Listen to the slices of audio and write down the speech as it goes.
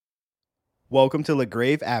Welcome to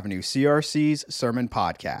LaGrave Avenue CRC's Sermon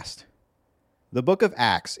Podcast. The book of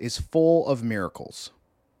Acts is full of miracles.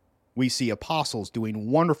 We see apostles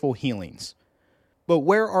doing wonderful healings. But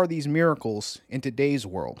where are these miracles in today's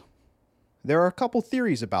world? There are a couple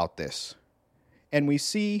theories about this, and we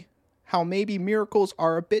see how maybe miracles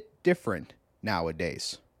are a bit different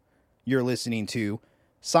nowadays. You're listening to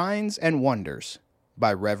Signs and Wonders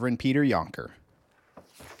by Reverend Peter Yonker.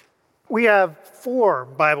 We have 4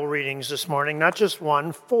 Bible readings this morning, not just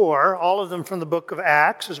one, 4, all of them from the book of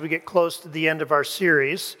Acts as we get close to the end of our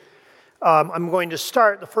series. I'm going to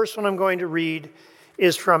start. The first one I'm going to read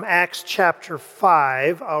is from Acts chapter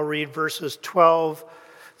 5. I'll read verses 12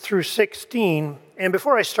 through 16. And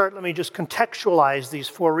before I start, let me just contextualize these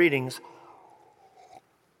 4 readings.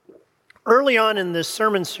 Early on in this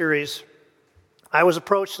sermon series, I was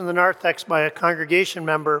approached in the narthex by a congregation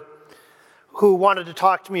member who wanted to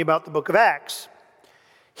talk to me about the book of Acts.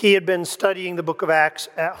 He had been studying the book of Acts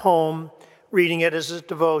at home, reading it as his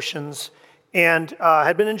devotions, and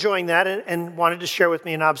had been enjoying that and wanted to share with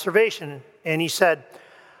me an observation. And he said,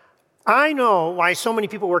 I know why so many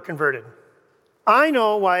people were converted. I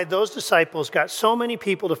know why those disciples got so many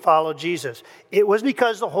people to follow Jesus. It was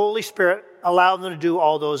because the Holy Spirit allowed them to do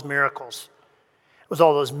all those miracles. It was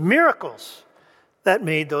all those miracles that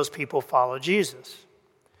made those people follow Jesus.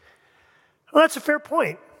 Well, that's a fair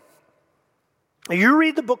point. You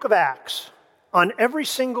read the book of Acts, on every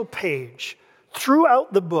single page,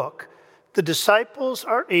 throughout the book, the disciples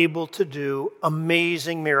are able to do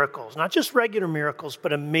amazing miracles. Not just regular miracles,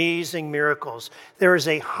 but amazing miracles. There is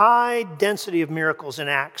a high density of miracles in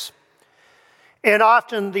Acts. And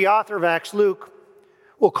often the author of Acts, Luke,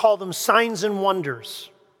 will call them signs and wonders.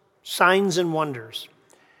 Signs and wonders.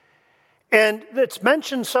 And it's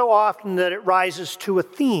mentioned so often that it rises to a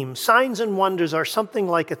theme. Signs and wonders are something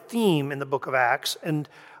like a theme in the book of Acts, and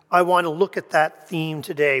I want to look at that theme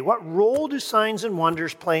today. What role do signs and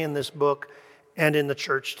wonders play in this book and in the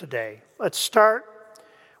church today? Let's start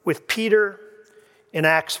with Peter in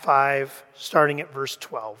Acts 5, starting at verse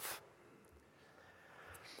 12.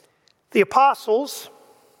 The apostles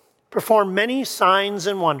performed many signs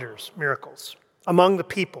and wonders, miracles, among the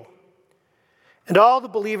people. And all the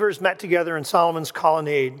believers met together in Solomon's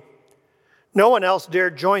colonnade. No one else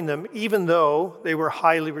dared join them, even though they were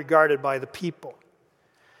highly regarded by the people.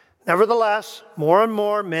 Nevertheless, more and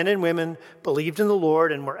more men and women believed in the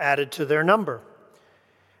Lord and were added to their number.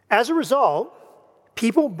 As a result,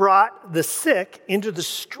 people brought the sick into the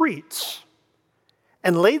streets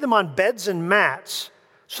and laid them on beds and mats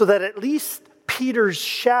so that at least Peter's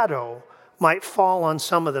shadow might fall on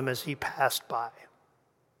some of them as he passed by.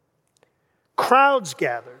 Crowds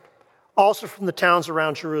gathered, also from the towns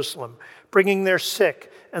around Jerusalem, bringing their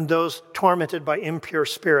sick and those tormented by impure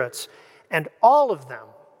spirits, and all of them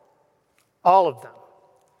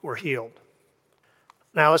were healed.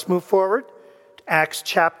 Now let's move forward to Acts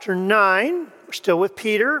chapter 9. We're still with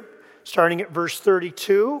Peter, starting at verse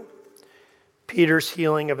 32, Peter's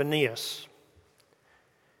healing of Aeneas.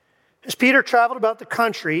 As Peter traveled about the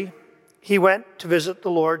country, he went to visit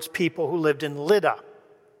the Lord's people who lived in Lydda.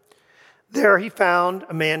 There he found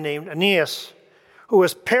a man named Aeneas, who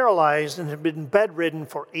was paralyzed and had been bedridden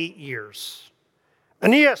for 8 years.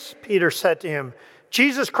 Aeneas, Peter said to him,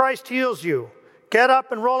 Jesus Christ heals you. Get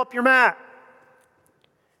up and roll up your mat.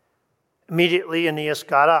 Immediately Aeneas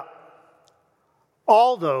got up.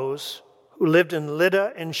 All those who lived in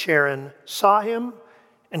Lydda and Sharon saw him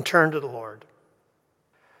and turned to the Lord.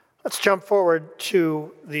 Let's jump forward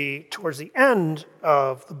towards the end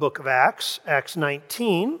of the book of Acts, Acts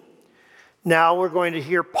 19. Now we're going to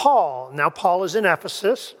hear Paul. Now Paul is in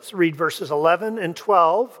Ephesus. Let's read verses 11 and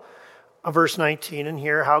 12 of verse 19 and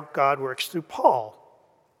hear how God works through Paul.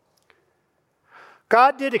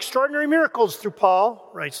 God did extraordinary miracles through Paul,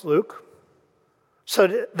 writes Luke,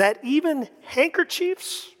 so that even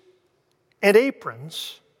handkerchiefs and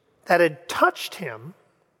aprons that had touched him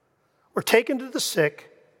were taken to the sick,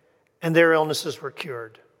 and their illnesses were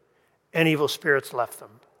cured, and evil spirits left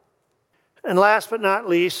them. And last but not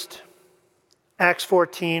least, Acts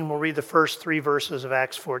 14, we'll read the first 3 verses of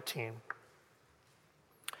Acts 14.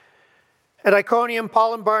 At Iconium,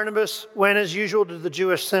 Paul and Barnabas went as usual to the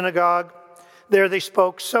Jewish synagogue. There they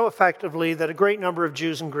spoke so effectively that a great number of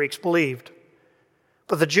Jews and Greeks believed.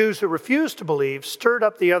 But the Jews who refused to believe stirred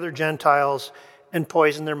up the other Gentiles and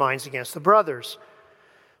poisoned their minds against the brothers.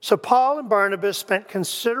 So Paul and Barnabas spent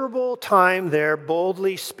considerable time there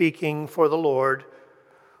boldly speaking for the Lord,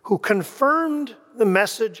 who confirmed the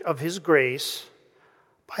message of his grace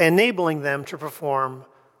by enabling them to perform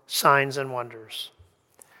signs and wonders.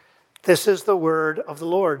 This is the word of the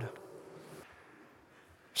Lord.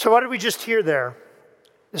 So what did we just hear there?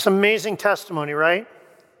 This amazing testimony, right?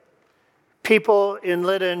 People in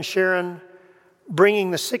Lydda and Sharon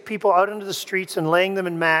bringing the sick people out into the streets and laying them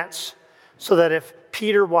in mats so that if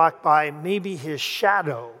Peter walked by, maybe his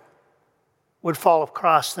shadow would fall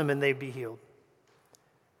across them and they'd be healed.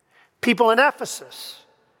 People in Ephesus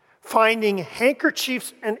finding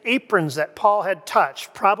handkerchiefs and aprons that Paul had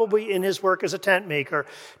touched, probably in his work as a tent maker,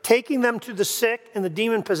 taking them to the sick and the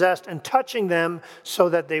demon-possessed and touching them so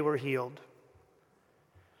that they were healed.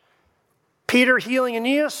 Peter healing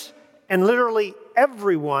Aeneas, and literally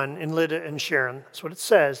everyone in Lydda and Sharon, that's what it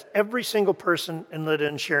says, every single person in Lydda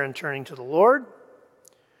and Sharon turning to the Lord.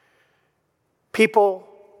 People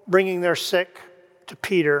bringing their sick to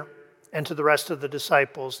Peter and to the rest of the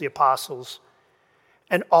disciples, the apostles,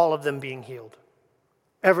 and all of them being healed.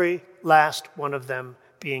 Every last one of them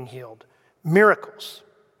being healed. Miracles,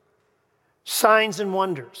 signs and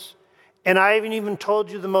wonders. And I haven't even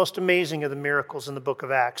told you the most amazing of the miracles in the book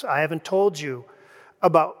of Acts. I haven't told you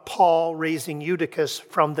about Paul raising Eutychus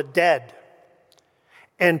from the dead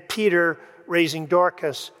and Peter raising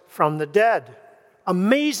Dorcas from the dead.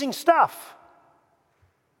 Amazing stuff.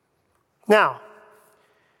 Now,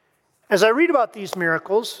 as I read about these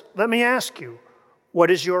miracles, let me ask you, what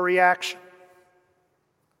is your reaction?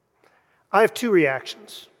 I have two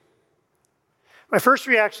reactions. My first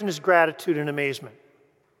reaction is gratitude and amazement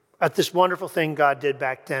at this wonderful thing God did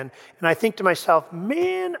back then. And I think to myself,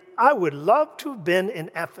 man, I would love to have been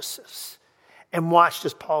in Ephesus and watched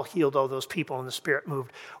as Paul healed all those people and the Spirit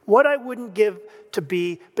moved. What I wouldn't give to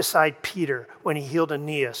be beside Peter when he healed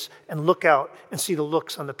Aeneas and look out and see the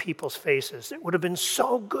looks on the people's faces. It would have been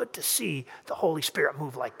so good to see the Holy Spirit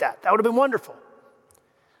move like that. That would have been wonderful.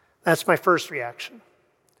 That's my first reaction.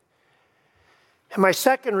 And my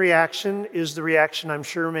second reaction is the reaction I'm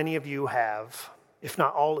sure many of you have, if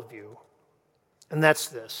not all of you, and that's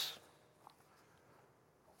this.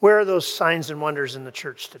 Where are those signs and wonders in the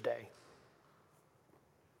church today?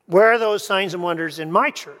 Where are those signs and wonders in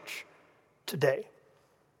my church today?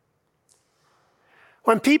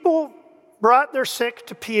 When people brought their sick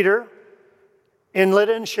to Peter in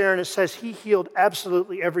Lydda and Sharon, it says he healed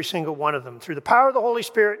absolutely every single one of them. Through the power of the Holy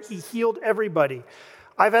Spirit, he healed everybody.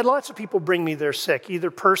 I've had lots of people bring me their sick,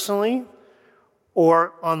 either personally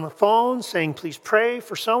or on the phone saying, please pray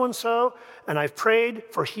for so-and-so. And I've prayed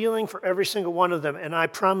for healing for every single one of them. And I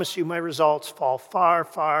promise you my results fall far,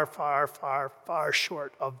 far, far, far, far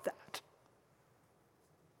short of that.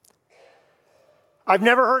 I've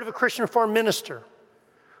never heard of a Christian Reformed minister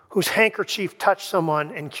whose handkerchief touched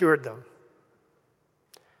someone and cured them.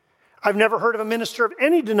 I've never heard of a minister of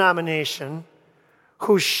any denomination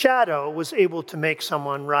whose shadow was able to make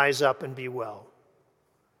someone rise up and be well.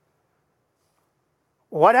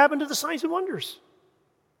 What happened to the signs and wonders?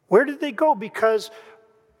 Where did they go? Because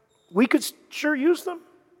we could sure use them,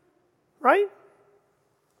 right?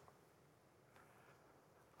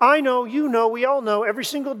 I know, you know, we all know, every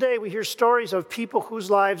single day we hear stories of people whose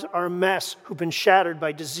lives are a mess, who've been shattered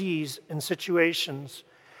by disease and situations.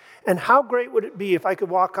 And how great would it be if I could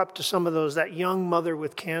walk up to some of those, that young mother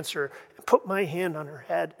with cancer, and put my hand on her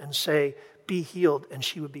head and say, be healed, and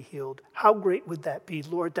she would be healed. How great would that be?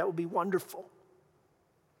 Lord, that would be wonderful.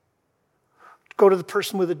 Go to the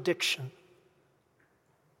person with addiction.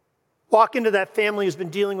 Walk into that family who's been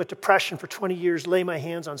dealing with depression for 20 years, lay my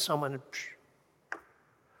hands on someone. And,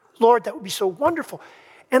 Lord, that would be so wonderful.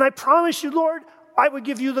 And I promise you, Lord, I would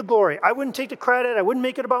give you the glory. I wouldn't take the credit. I wouldn't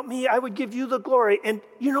make it about me. I would give you the glory. And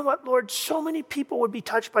you know what, Lord? So many people would be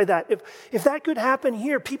touched by that. If that could happen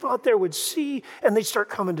here, people out there would see and they'd start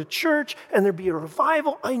coming to church and there'd be a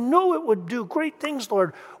revival. I know it would do great things,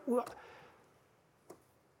 Lord.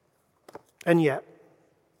 And yet,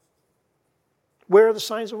 where are the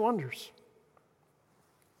signs and wonders?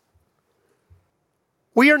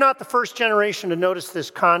 We are not the first generation to notice this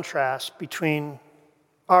contrast between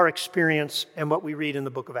our experience and what we read in the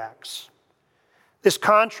book of Acts. This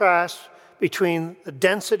contrast between the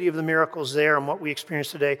density of the miracles there and what we experience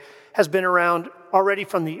today has been around already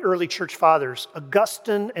from the early church fathers.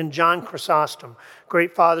 Augustine and John Chrysostom,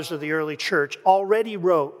 great fathers of the early church, already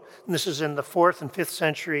wrote, and this is in the 4th and 5th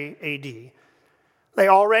century AD, they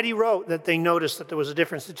already wrote that they noticed that there was a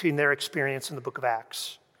difference between their experience and the book of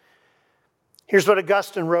Acts. Here's what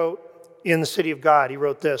Augustine wrote in The City of God. He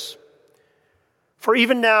wrote this: "For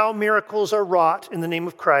even now miracles are wrought in the name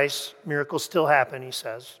of Christ." Miracles still happen, he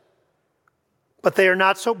says. "But they are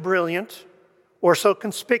not so brilliant or so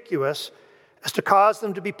conspicuous as to cause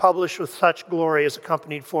them to be published with such glory as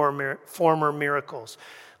accompanied former miracles.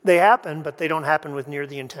 They happen, but they don't happen with near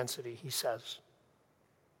the intensity," he says.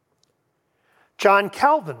 John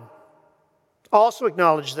Calvin, also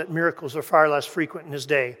acknowledged that miracles are far less frequent in his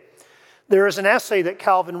day. There is an essay that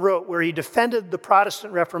Calvin wrote where he defended the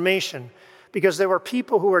Protestant Reformation because there were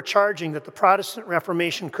people who were charging that the Protestant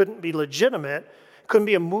Reformation couldn't be legitimate, couldn't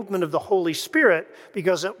be a movement of the Holy Spirit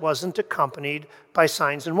because it wasn't accompanied by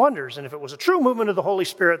signs and wonders. And if it was a true movement of the Holy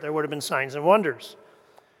Spirit, there would have been signs and wonders.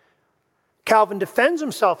 Calvin defends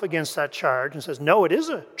himself against that charge and says, no, it is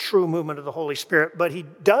a true movement of the Holy Spirit, but he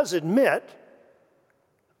does admit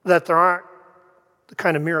that there aren't the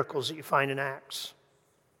kind of miracles that you find in Acts.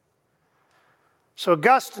 So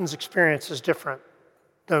Augustine's experience is different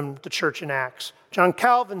than the church in Acts. John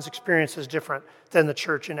Calvin's experience is different than the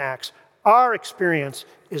church in Acts. Our experience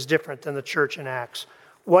is different than the church in Acts.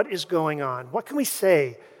 What is going on? What can we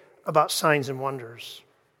say about signs and wonders?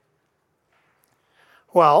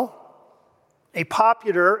 Well, a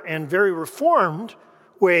popular and very reformed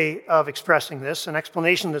way of expressing this, an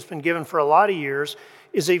explanation that's been given for a lot of years,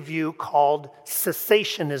 is a view called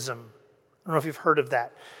cessationism. I don't know if you've heard of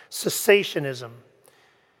that. Cessationism.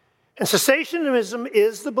 And cessationism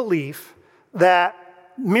is the belief that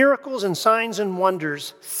miracles and signs and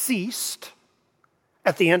wonders ceased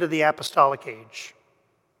at the end of the apostolic age.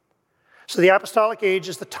 So the apostolic age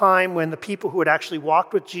is the time when the people who had actually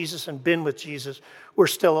walked with Jesus and been with Jesus were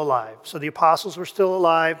still alive. So the apostles were still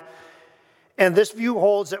alive. And this view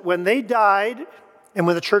holds that when they died and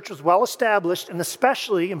when the church was well established, and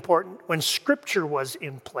especially important when Scripture was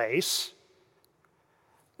in place,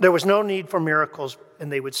 there was no need for miracles and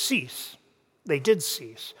they would cease. They did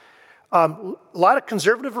cease. A lot of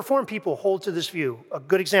conservative reform people hold to this view. A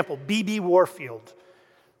good example, B.B. Warfield.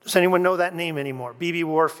 Does anyone know that name anymore? B.B.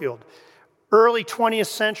 Warfield. Early 20th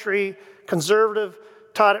century, conservative,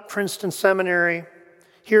 taught at Princeton Seminary.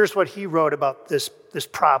 Here's what he wrote about this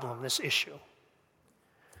problem, this issue.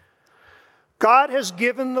 God has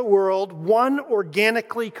given the world one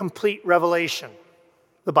organically complete revelation,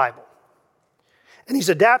 the Bible. And he's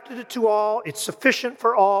adapted it to all, it's sufficient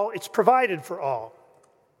for all, it's provided for all.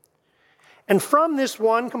 And from this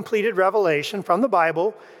one completed revelation from the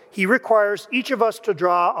Bible, he requires each of us to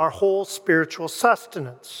draw our whole spiritual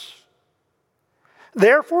sustenance.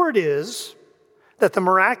 Therefore it is that the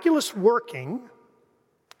miraculous working,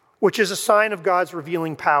 which is a sign of God's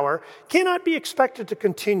revealing power, cannot be expected to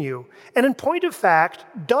continue, and in point of fact,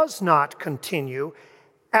 does not continue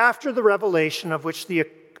after the revelation of which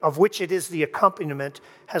it is the accompaniment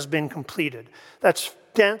has been completed. That's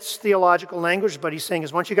dense theological language, but he's saying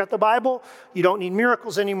is once you got the Bible, you don't need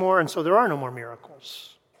miracles anymore, and so there are no more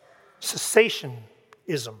miracles. Cessationism.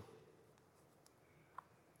 Is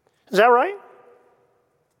that right?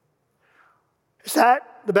 Is that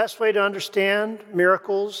the best way to understand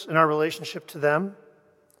miracles and our relationship to them?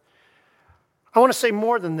 I want to say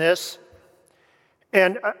more than this,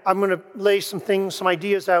 and I'm going to lay some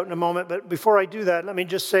ideas out in a moment, but before I do that, let me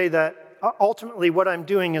just say that ultimately what I'm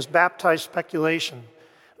doing is baptized speculation.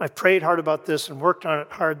 I've prayed hard about this and worked on it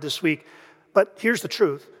hard this week, but here's the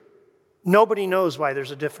truth. Nobody knows why there's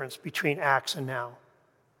a difference between Acts and now.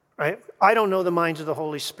 Right? I don't know the minds of the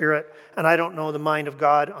Holy Spirit, and I don't know the mind of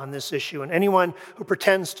God on this issue. And anyone who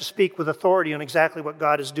pretends to speak with authority on exactly what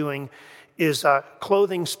God is doing is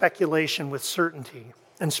clothing speculation with certainty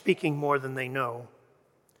and speaking more than they know.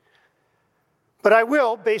 But I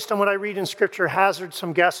will, based on what I read in Scripture, hazard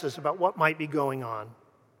some guesses about what might be going on.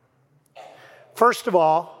 First of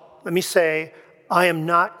all, let me say, I am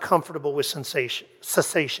not comfortable with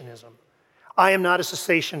cessationism. I am not a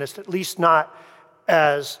cessationist, at least not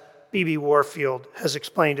as B.B. Warfield has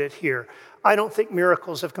explained it here. I don't think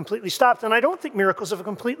miracles have completely stopped, and I don't think miracles have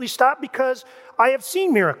completely stopped because I have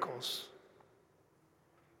seen miracles.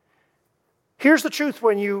 Here's the truth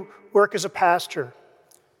when you work as a pastor.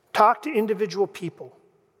 Talk to individual people,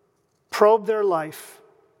 probe their life,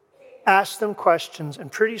 ask them questions, and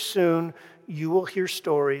pretty soon you will hear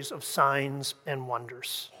stories of signs and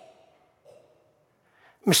wonders.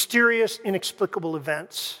 Mysterious, inexplicable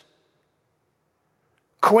events.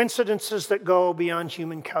 Coincidences that go beyond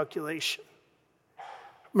human calculation.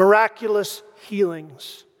 Miraculous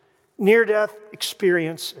healings. Near-death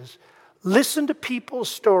experiences. Listen to people's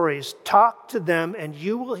stories. Talk to them, and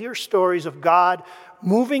you will hear stories of God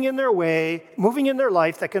moving in their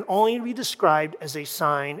life that can only be described as a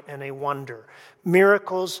sign and a wonder.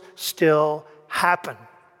 Miracles still happen.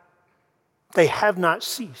 They have not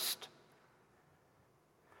ceased.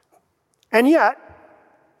 And yet,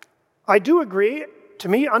 I do agree, to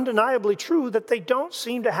me, undeniably true, that they don't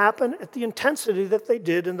seem to happen at the intensity that they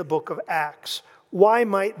did in the book of Acts. Why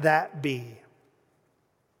might that be?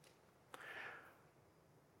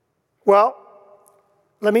 Well,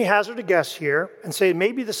 let me hazard a guess here and say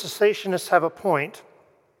maybe the cessationists have a point.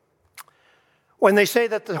 when they say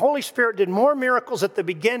that the Holy Spirit did more miracles at the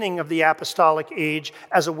beginning of the apostolic age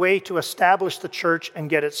as a way to establish the church and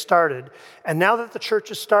get it started. And now that the church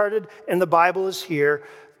is started and the Bible is here,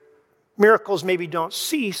 miracles maybe don't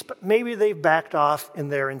cease, but maybe they've backed off in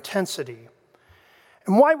their intensity.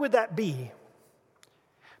 And why would that be?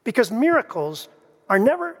 Because miracles are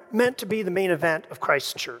never meant to be the main event of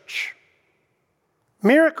Christ's church.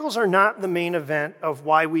 Miracles are not the main event of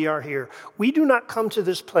why we are here. We do not come to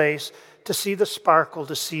this place to see the sparkle,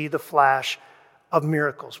 to see the flash of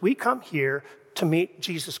miracles. We come here to meet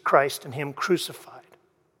Jesus Christ and Him crucified,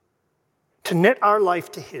 to knit our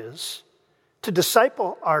life to His, to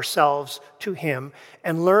disciple ourselves to Him,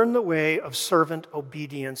 and learn the way of servant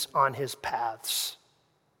obedience on His paths.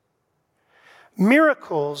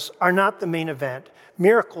 Miracles are not the main event.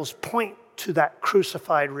 Miracles point to that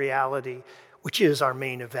crucified reality, which is our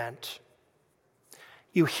main event.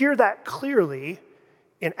 You hear that clearly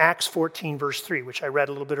in Acts 14, verse 3, which I read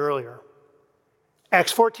a little bit earlier.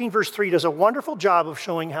 Acts 14, verse 3 does a wonderful job of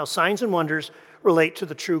showing how signs and wonders relate to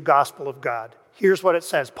the true gospel of God. Here's what it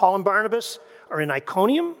says. Paul and Barnabas are in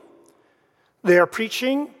Iconium. They are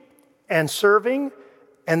preaching and serving,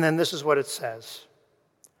 and then this is what it says.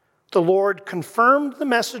 The Lord confirmed the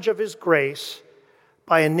message of His grace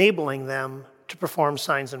by enabling them to perform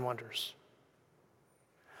signs and wonders.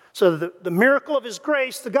 So the miracle of His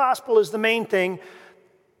grace, the gospel, is the main thing.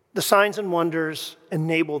 The signs and wonders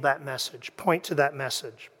enable that message, point to that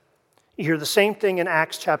message. You hear the same thing in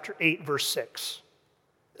Acts chapter 8, verse 6.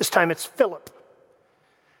 This time it's Philip.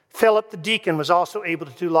 Philip, the deacon, was also able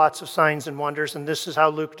to do lots of signs and wonders, and this is how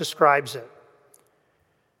Luke describes it.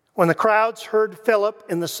 When the crowds heard Philip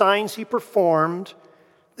and the signs he performed,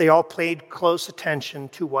 they all paid close attention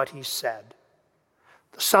to what he said.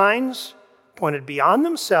 The signs pointed beyond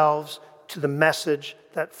themselves to the message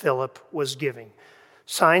that Philip was giving.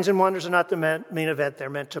 Signs and wonders are not the main event. They're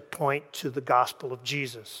meant to point to the gospel of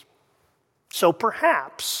Jesus. So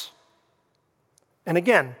perhaps, and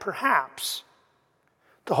again, perhaps,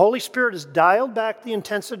 the Holy Spirit has dialed back the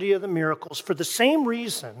intensity of the miracles for the same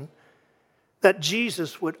reason that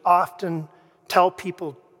Jesus would often tell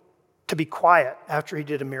people to be quiet after He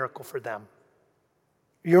did a miracle for them.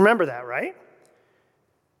 You remember that, right?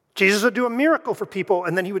 Jesus would do a miracle for people,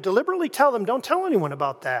 and then He would deliberately tell them, don't tell anyone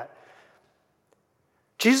about that.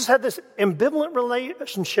 Jesus had this ambivalent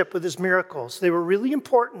relationship with His miracles. They were really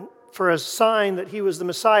important for a sign that He was the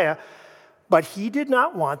Messiah, but He did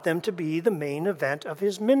not want them to be the main event of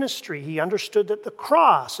His ministry. He understood that the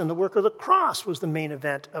cross and the work of the cross was the main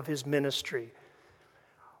event of His ministry.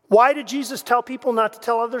 Why did Jesus tell people not to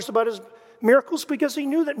tell others about His miracles? Because He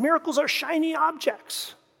knew that miracles are shiny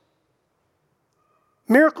objects.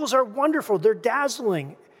 Miracles are wonderful, they're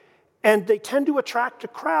dazzling, and they tend to attract a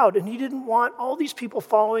crowd, and He didn't want all these people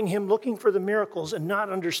following Him looking for the miracles and not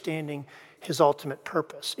understanding His ultimate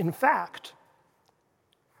purpose. In fact,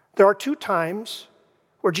 there are 2 times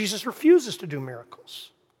where Jesus refuses to do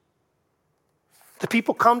miracles. The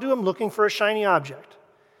people come to Him looking for a shiny object.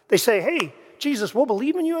 They say, hey, Jesus, we'll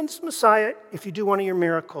believe in you as the Messiah if you do one of your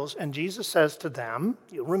miracles. And Jesus says to them,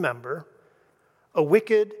 you'll remember, a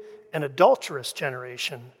wicked and adulterous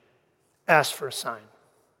generation asks for a sign.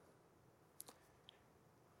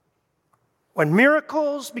 When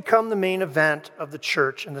miracles become the main event of the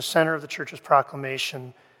church and the center of the church's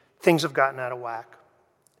proclamation, things have gotten out of whack.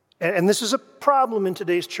 And this is a problem in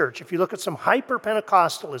today's church. If you look at some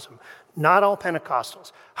hyper-Pentecostalism, not all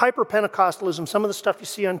Pentecostals, hyper-Pentecostalism, some of the stuff you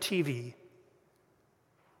see on TV,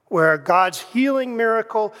 where God's healing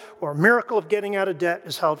miracle or miracle of getting out of debt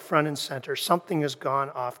is held front and center, something has gone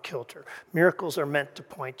off kilter. Miracles are meant to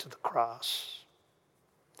point to the cross.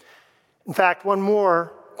 In fact, one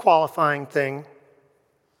more qualifying thing.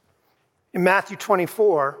 In Matthew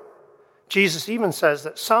 24, Jesus even says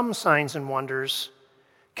that some signs and wonders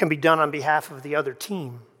can be done on behalf of the other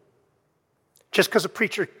team. Just because a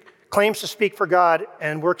preacher claims to speak for God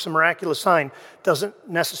and works a miraculous sign doesn't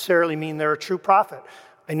necessarily mean they're a true prophet.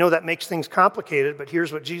 I know that makes things complicated, but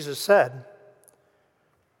here's what Jesus said.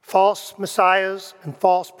 False messiahs and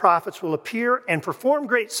false prophets will appear and perform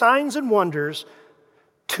great signs and wonders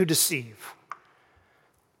to deceive.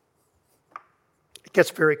 It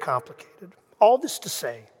gets very complicated. All this to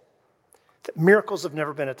say that miracles have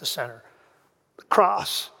never been at the center. The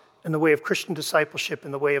cross and the way of Christian discipleship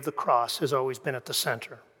and the way of the cross has always been at the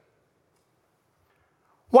center.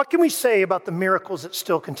 What can we say about the miracles that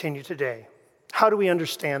still continue today? How do we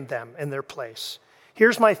understand them and their place?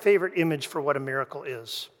 Here's my favorite image for what a miracle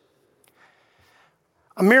is.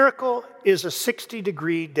 A miracle is a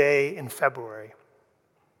 60-degree day in February.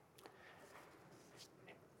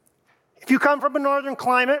 If you come from a northern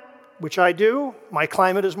climate, which I do, my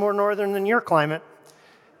climate is more northern than your climate,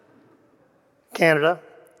 Canada.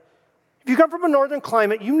 If you come from a northern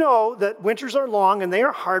climate, you know that winters are long and they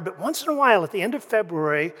are hard, but once in a while, at the end of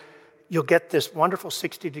February, you'll get this wonderful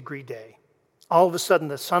 60-degree day. All of a sudden,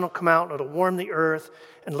 the sun will come out, and it'll warm the earth,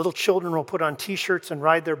 and little children will put on T-shirts and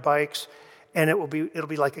ride their bikes, and it'll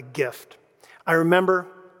be like a gift. I remember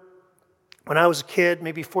when I was a kid,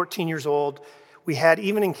 maybe 14 years old, we had,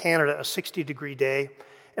 even in Canada, a 60-degree day,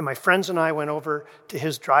 and my friends and I went over to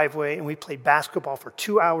his driveway, and we played basketball for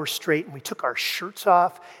 2 hours straight, and we took our shirts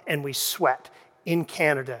off, and we sweat in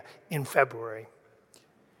Canada in February.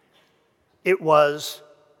 It was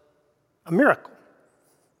a miracle.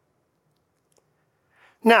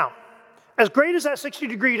 Now, as great as that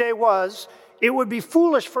 60-degree day was, it would be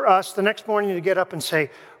foolish for us the next morning to get up and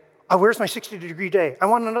say, oh, where's my 60-degree day? I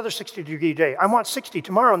want another 60-degree day. I want 60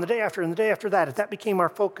 tomorrow and the day after and the day after that, if that became our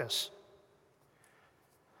focus.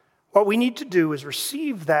 What we need to do is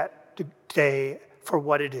receive that day for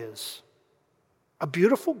what it is, a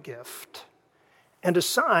beautiful gift and a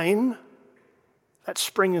sign that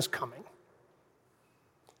spring is coming.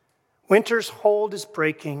 Winter's hold is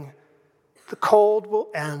breaking. The cold will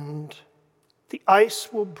end, the ice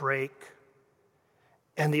will break,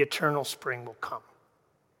 and the eternal spring will come.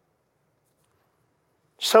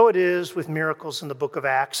 So it is with miracles in the book of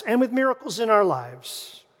Acts and with miracles in our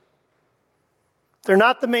lives. They're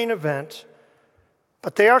not the main event,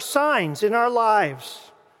 but they are signs in our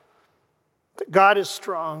lives that God is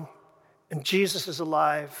strong and Jesus is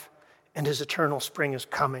alive and his eternal spring is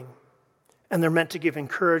coming. And they're meant to give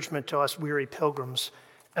encouragement to us weary pilgrims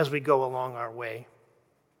as we go along our way.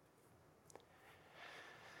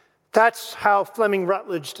 That's how Fleming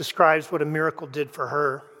Rutledge describes what a miracle did for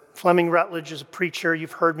her. Fleming Rutledge is a preacher.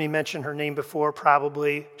 You've heard me mention her name before,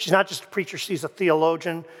 probably. She's not just a preacher, she's a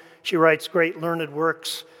theologian. She writes great learned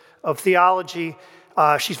works of theology.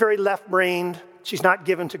 She's very left-brained. She's not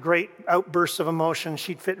given to great outbursts of emotion.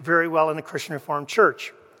 She'd fit very well in the Christian Reformed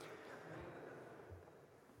Church.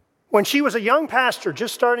 When she was a young pastor,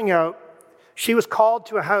 just starting out, she was called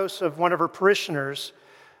to a house of one of her parishioners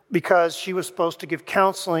because she was supposed to give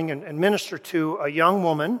counseling and minister to a young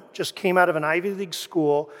woman, just came out of an Ivy League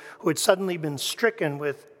school, who had suddenly been stricken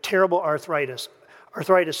with terrible arthritis.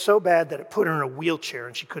 Arthritis so bad that it put her in a wheelchair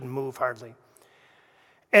and she couldn't move hardly.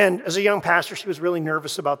 And as a young pastor, she was really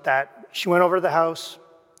nervous about that. She went over to the house,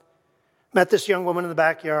 met this young woman in the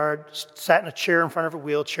backyard, sat in a chair in front of her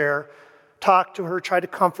wheelchair, talked to her, tried to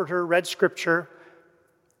comfort her, read scripture.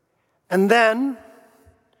 And then,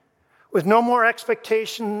 with no more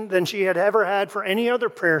expectation than she had ever had for any other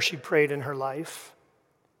prayer she prayed in her life,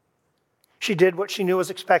 she did what she knew was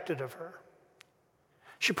expected of her.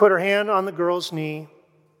 She put her hand on the girl's knee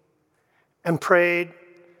and prayed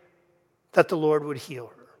that the Lord would heal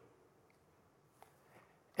her.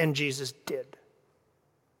 And Jesus did.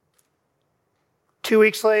 2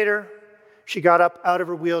 weeks later, she got up out of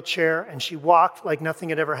her wheelchair and she walked like nothing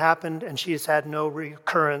had ever happened, and she has had no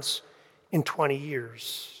recurrence in 20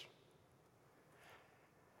 years.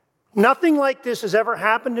 Nothing like this has ever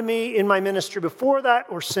happened to me in my ministry before that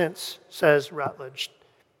or since, says Rutledge.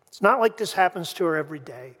 It's not like this happens to her every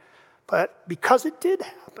day, but because it did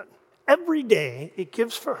happen every day, it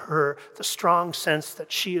gives for her the strong sense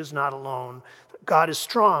that she is not alone, that God is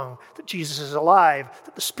strong, that Jesus is alive,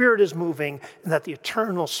 that the Spirit is moving, and that the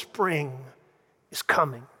eternal spring is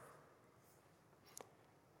coming.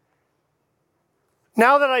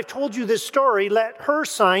 Now that I've told you this story, let her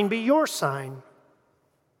sign be your sign.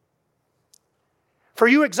 For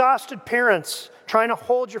you exhausted parents trying to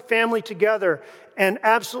hold your family together and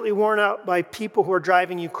absolutely worn out by people who are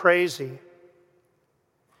driving you crazy,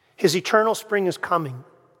 his eternal spring is coming.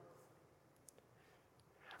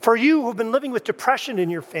 For you who've been living with depression in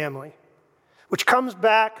your family, which comes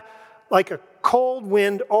back like a cold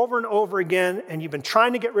wind over and over again, and you've been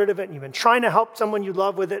trying to get rid of it, and you've been trying to help someone you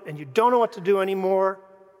love with it, and you don't know what to do anymore,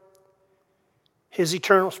 his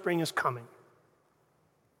eternal spring is coming.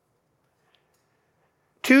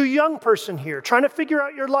 To a young person here, trying to figure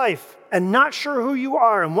out your life and not sure who you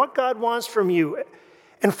are and what God wants from you,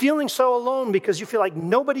 and feeling so alone because you feel like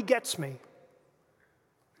nobody gets me,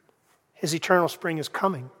 his eternal spring is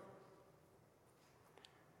coming.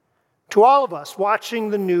 To all of us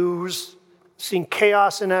watching the news, seeing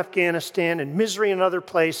chaos in Afghanistan and misery in other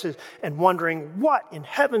places, and wondering what in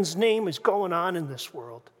heaven's name is going on in this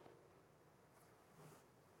world,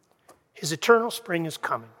 his eternal spring is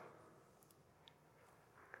coming.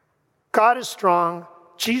 God is strong,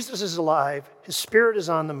 Jesus is alive, his Spirit is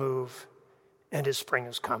on the move, and his spring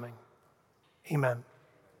is coming. Amen.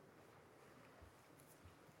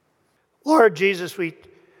 Lord Jesus, we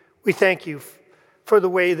We thank you for the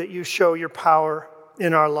way that you show your power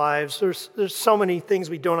in our lives. There's so many things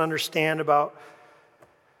we don't understand about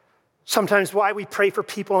sometimes why we pray for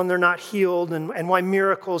people and they're not healed, and why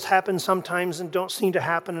miracles happen sometimes and don't seem to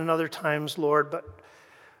happen in other times, Lord. But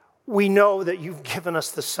we know that you've given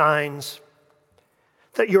us the signs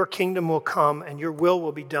that your kingdom will come and your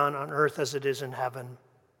will be done on earth as it is in heaven.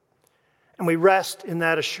 And we rest in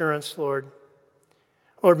that assurance, Lord.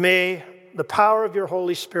 Lord, may the power of your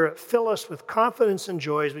Holy Spirit fill us with confidence and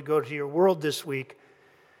joy as we go to your world this week.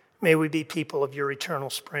 May we be people of your eternal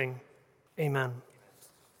spring. Amen.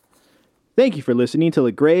 Thank you for listening to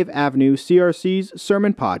the Grave Avenue CRC's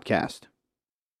Sermon Podcast.